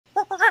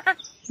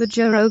The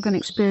Joe Rogan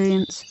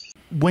Experience.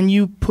 When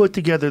you put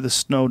together the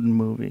Snowden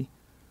movie,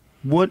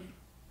 what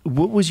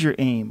was your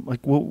aim?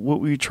 Like, what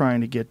were you trying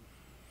to get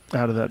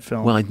out of that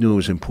film? Well, I knew it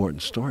was an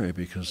important story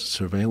because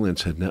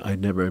surveillance I'd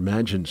never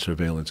imagined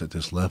surveillance at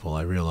this level.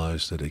 I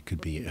realized that it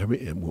could be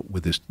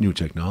with this new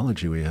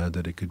technology we had,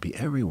 that it could be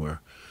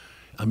everywhere.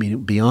 I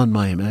mean, beyond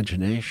my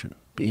imagination,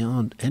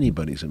 beyond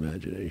anybody's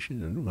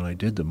imagination. And when I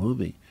did the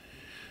movie,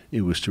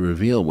 it was to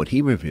reveal what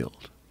he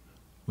revealed,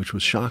 which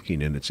was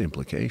shocking in its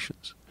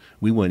implications.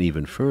 We went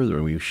even further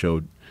and we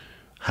showed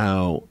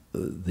how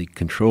the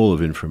control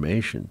of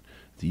information,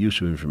 the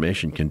use of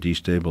information, can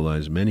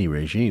destabilize many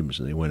regimes.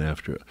 And they went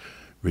after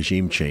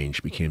regime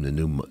change, became the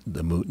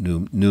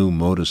new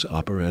modus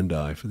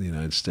operandi for the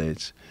United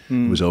States.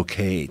 It was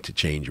okay to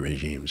change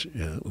regimes.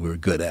 We were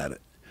good at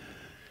it.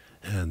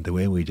 And the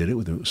way we did it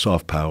with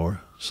soft power,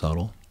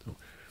 subtle.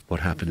 What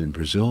happened in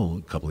Brazil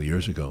a couple of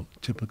years ago,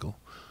 typical.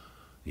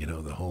 You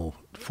know, the whole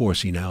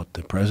forcing out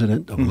the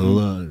president of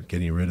Lula,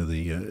 getting rid of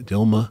the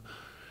Dilma,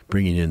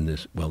 bringing in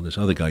this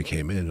other guy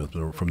came in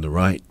from the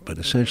right, but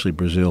essentially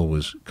Brazil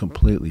was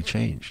completely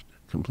changed.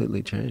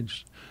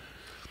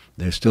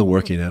 They're still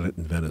working at it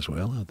in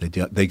Venezuela.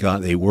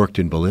 They worked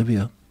in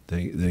Bolivia.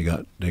 They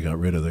got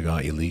rid of the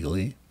guy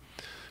illegally.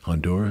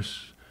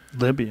 Honduras,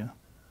 Libya.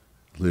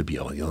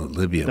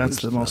 Libya.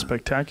 That's the most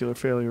spectacular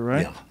failure,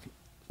 right? Yeah.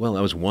 Well,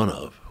 that was one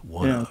of.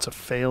 It's a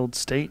failed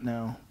state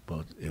now.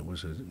 But it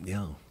was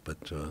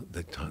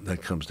that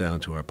comes down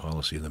to our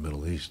policy in the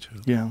Middle East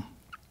too. Yeah.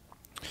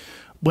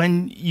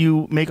 When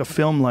you make a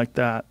film like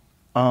that,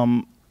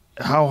 how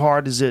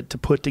hard is it to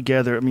put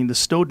together? I mean, the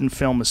Snowden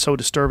film is so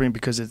disturbing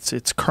because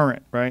it's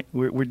current, right?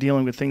 We're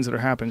dealing with things that are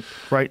happening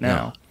right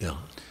now. Yeah.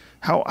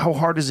 How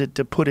hard is it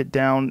to put it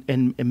down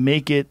and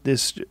make it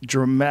this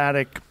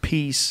dramatic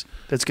piece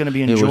that's going to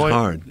be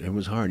enjoyed? It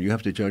was hard. You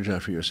have to judge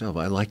that for yourself.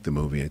 I like the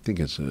movie. I think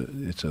it's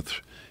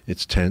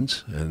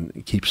tense and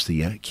it keeps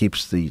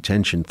the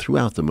tension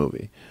throughout the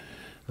movie.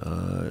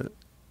 Of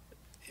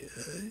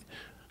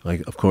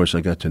course,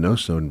 I got to know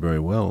Snowden very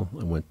well.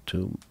 I went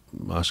to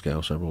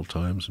Moscow several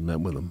times and met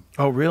with him.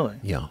 Oh, really?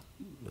 Yeah.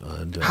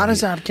 And, how does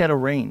that get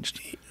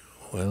arranged?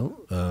 Well,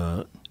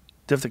 do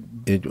you have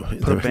to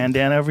put a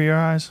bandana over your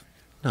eyes?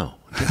 No.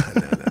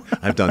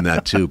 I've done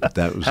that too, but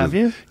that was Have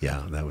you?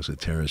 Yeah, that was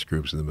terrorist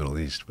groups in the Middle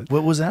East. But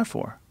what was that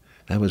for?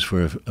 That was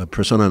for a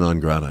persona non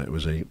grata. It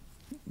was a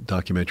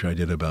documentary I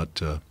did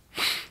about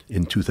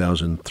in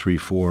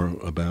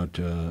 2003-04 about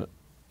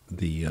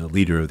the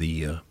leader of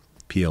the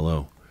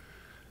PLO.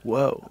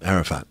 Whoa.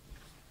 Arafat.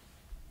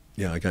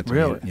 Yeah, I got to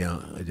really?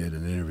 I did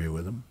an interview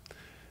with him.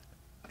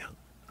 Yeah.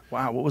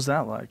 Wow, what was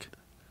that like?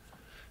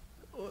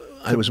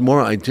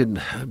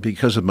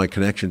 Because of my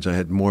connections, I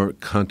had more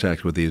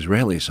contact with the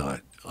Israeli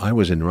side. I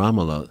was in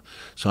Ramallah,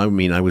 so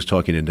I was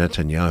talking to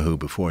Netanyahu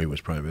before he was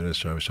prime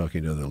minister. I was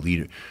talking to the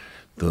leader,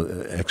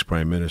 the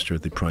ex-prime minister,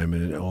 the prime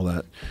minister, all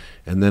that.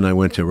 And then I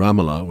went to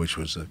Ramallah, which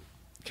was the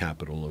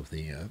capital of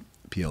the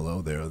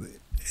PLO there.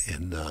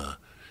 And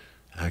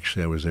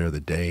actually, I was there the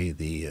day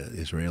the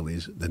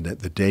Israelis,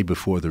 the day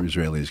before the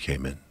Israelis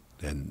came in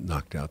and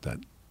knocked out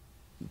the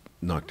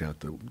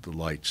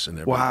lights and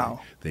everything.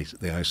 Wow.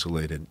 They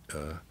isolated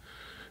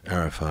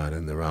Arafat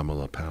and the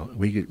Ramallah palace.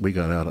 We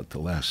got out at the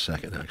last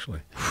second,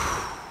 actually.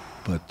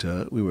 But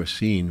we were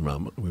seeing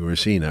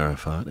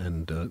Arafat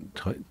and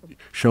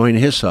showing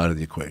his side of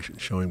the equation,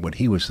 showing what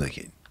he was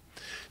thinking.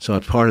 So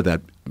as part of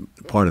that,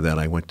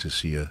 I went to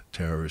see a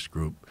terrorist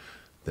group.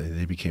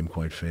 They became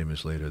quite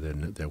famous later.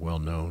 They're well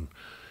known.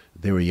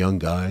 They were young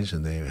guys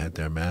and they had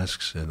their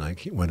masks. And I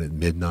went at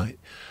midnight.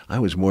 I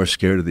was more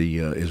scared of the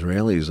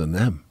Israelis than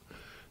them,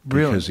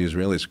 because the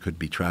Israelis could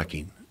be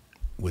tracking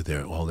with they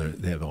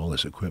have all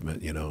this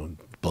equipment, and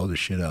blow the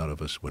shit out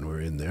of us when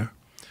we're in there.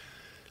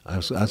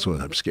 That's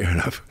what I'm scared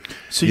of.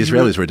 So the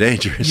Israelis were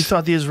dangerous. You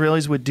thought the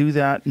Israelis would do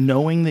that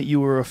knowing that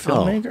you were a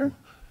filmmaker?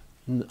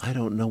 I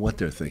don't know what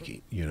they're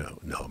thinking. No,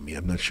 I mean,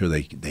 I'm not sure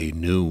they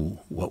knew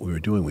what we were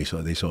doing.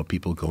 They saw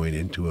people going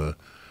into a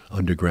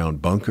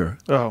underground bunker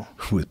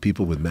with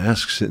people with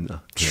masks, and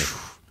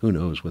who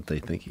knows what they're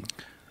thinking.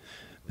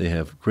 They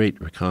have great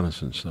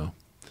reconnaissance, though.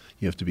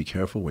 You have to be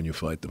careful when you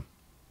fight them.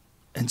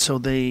 And so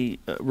they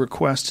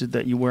requested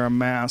that you wear a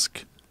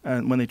mask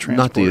when they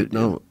transported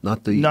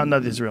not the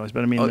Israelis,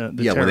 but I mean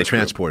the when they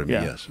transported me,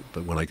 yeah. Yes.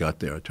 But when I got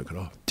there, I took it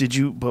off. Did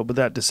you? But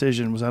that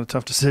decision, was that a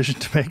tough decision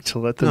to make, to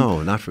let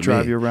them not for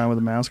drive me. you around with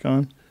a mask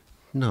on?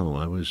 No,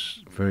 I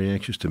was very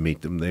anxious to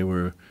meet them. They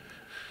were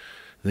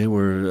they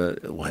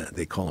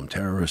call them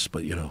terrorists,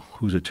 but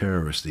who's a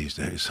terrorist these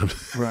days?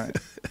 Right.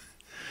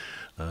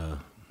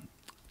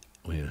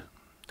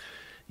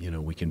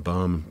 We can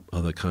bomb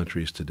other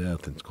countries to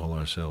death and call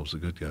ourselves the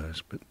good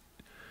guys, but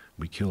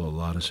we kill a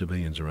lot of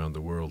civilians around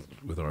the world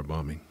with our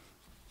bombing.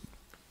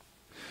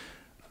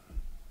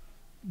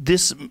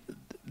 That's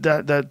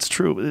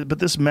true, but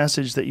this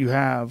message that you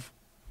have,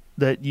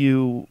 that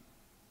you're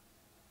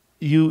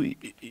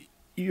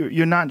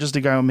not just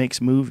a guy who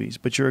makes movies,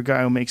 but you're a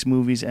guy who makes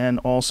movies and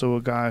also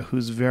a guy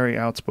who's very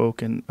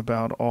outspoken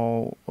about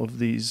all of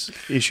these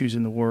issues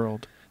in the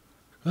world.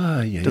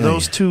 Yeah, Do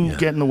those yeah, two yeah.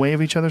 get in the way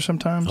of each other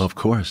sometimes? Of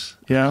course.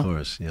 Yeah? Of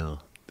course, yeah.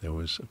 There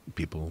was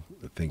people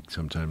that think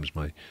sometimes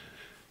my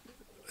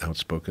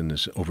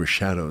outspokenness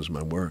overshadows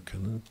my work,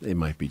 and it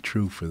might be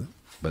true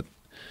but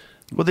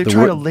Well, they the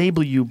try to wor-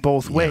 label you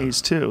both Yeah.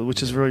 ways too,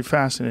 which is very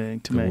fascinating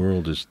to the me.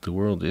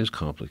 world is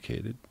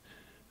complicated,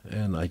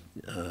 and I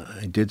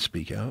did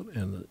speak out,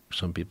 and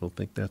some people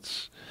think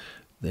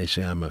they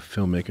say I'm a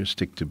filmmaker,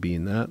 stick to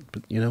being that,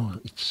 but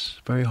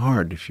it's very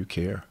hard if you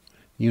care.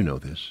 You know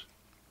this.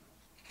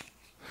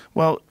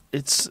 Well,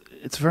 it's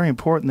very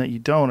important that you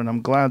don't, and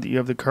I'm glad that you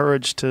have the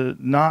courage to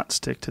not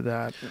stick to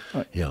that.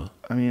 Yeah.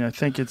 I mean, I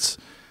think it's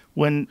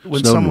when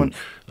Snowden, someone.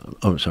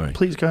 Oh, sorry.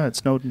 Please go ahead,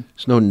 Snowden.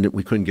 Snowden,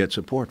 we couldn't get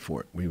support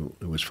for it.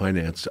 It was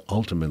financed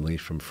ultimately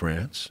from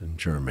France and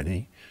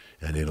Germany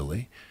and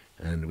Italy,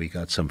 and we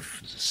got some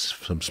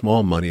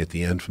small money at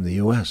the end from the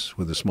U.S.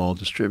 with a small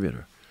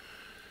distributor.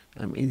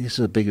 I mean, this is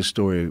the biggest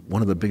story,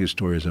 one of the biggest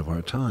stories of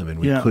our time, and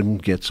we couldn't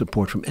get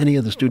support from any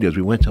of the studios.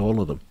 We went to all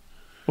of them.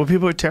 Well,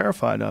 people are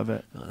terrified of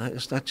it.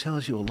 That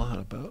tells you a lot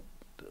about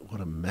what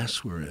a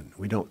mess we're in.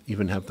 We don't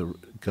even have the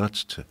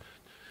guts to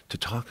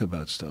talk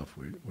about stuff.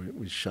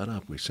 We shut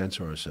up. We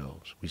censor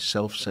ourselves. We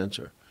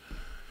self-censor.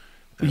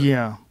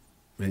 Yeah.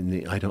 In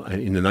the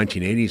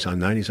 1980s, on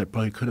 90s, I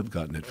probably could have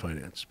gotten it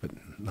financed, but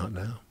not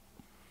now.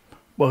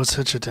 Well, it's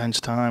such a tense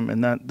time,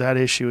 and that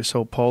issue is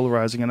so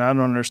polarizing, and I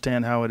don't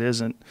understand how it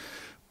isn't.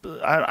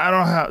 I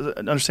don't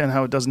understand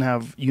how it doesn't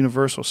have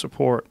universal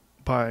support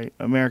by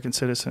American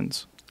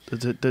citizens.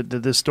 That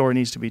this story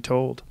needs to be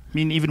told. I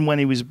mean, even when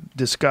he was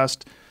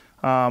discussed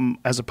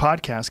as a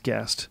podcast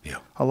guest,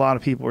 a lot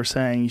of people were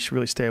saying you should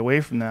really stay away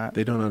from that.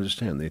 They don't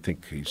understand. They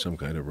think he's some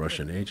kind of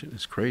Russian agent.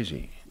 It's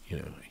crazy.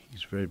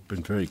 He's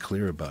been very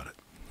clear about it.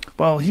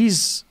 Well,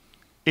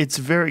 it's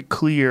very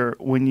clear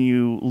when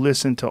you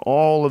listen to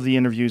all of the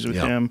interviews with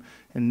him,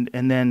 and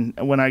then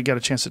when I got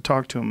a chance to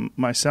talk to him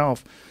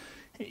myself,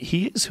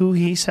 he is who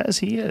he says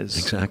he is.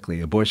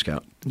 Exactly, a Boy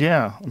Scout.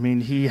 Yeah, I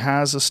mean, he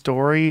has a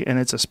story, and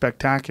it's a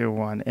spectacular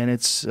one, and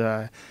it's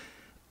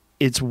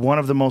one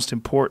of the most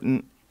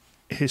important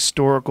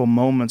historical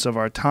moments of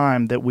our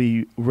time that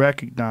we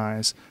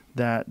recognize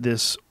that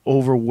this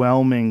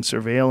overwhelming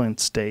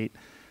surveillance state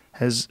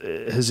has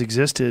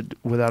existed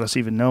without us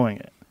even knowing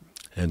it.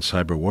 And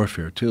cyber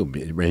warfare, too,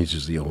 it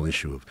raises the whole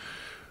issue of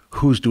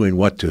who's doing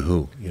what to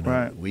who.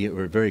 Right.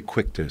 We're very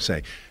quick to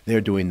say,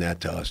 they're doing that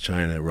to us,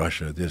 China,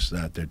 Russia, this,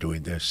 that, they're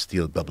doing this,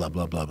 steal, blah, blah,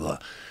 blah, blah, blah.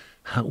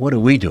 What are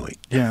we doing?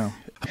 Yeah.